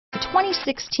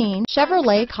2016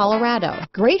 Chevrolet Colorado.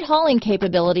 Great hauling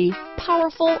capability,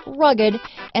 powerful, rugged,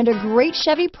 and a great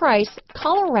Chevy price,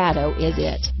 Colorado is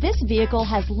it. This vehicle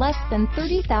has less than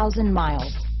 30,000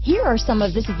 miles. Here are some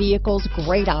of this vehicle's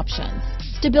great options: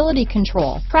 stability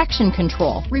control, traction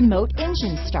control, remote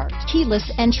engine start,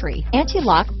 keyless entry,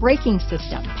 anti-lock braking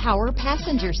system, power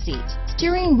passenger seat,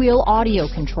 steering wheel audio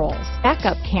controls,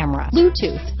 backup camera,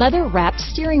 Bluetooth, leather-wrapped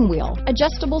steering wheel,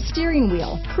 adjustable steering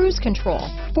wheel, cruise control,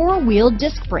 four-wheel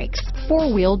disc brakes,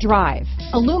 four-wheel drive,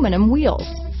 aluminum wheels,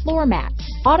 floor mats,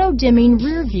 auto-dimming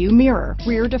rear view mirror,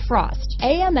 rear defrost,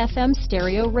 AM/FM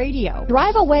stereo radio.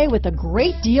 Drive away with a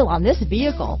great deal on this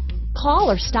vehicle.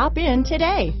 Call or stop in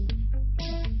today.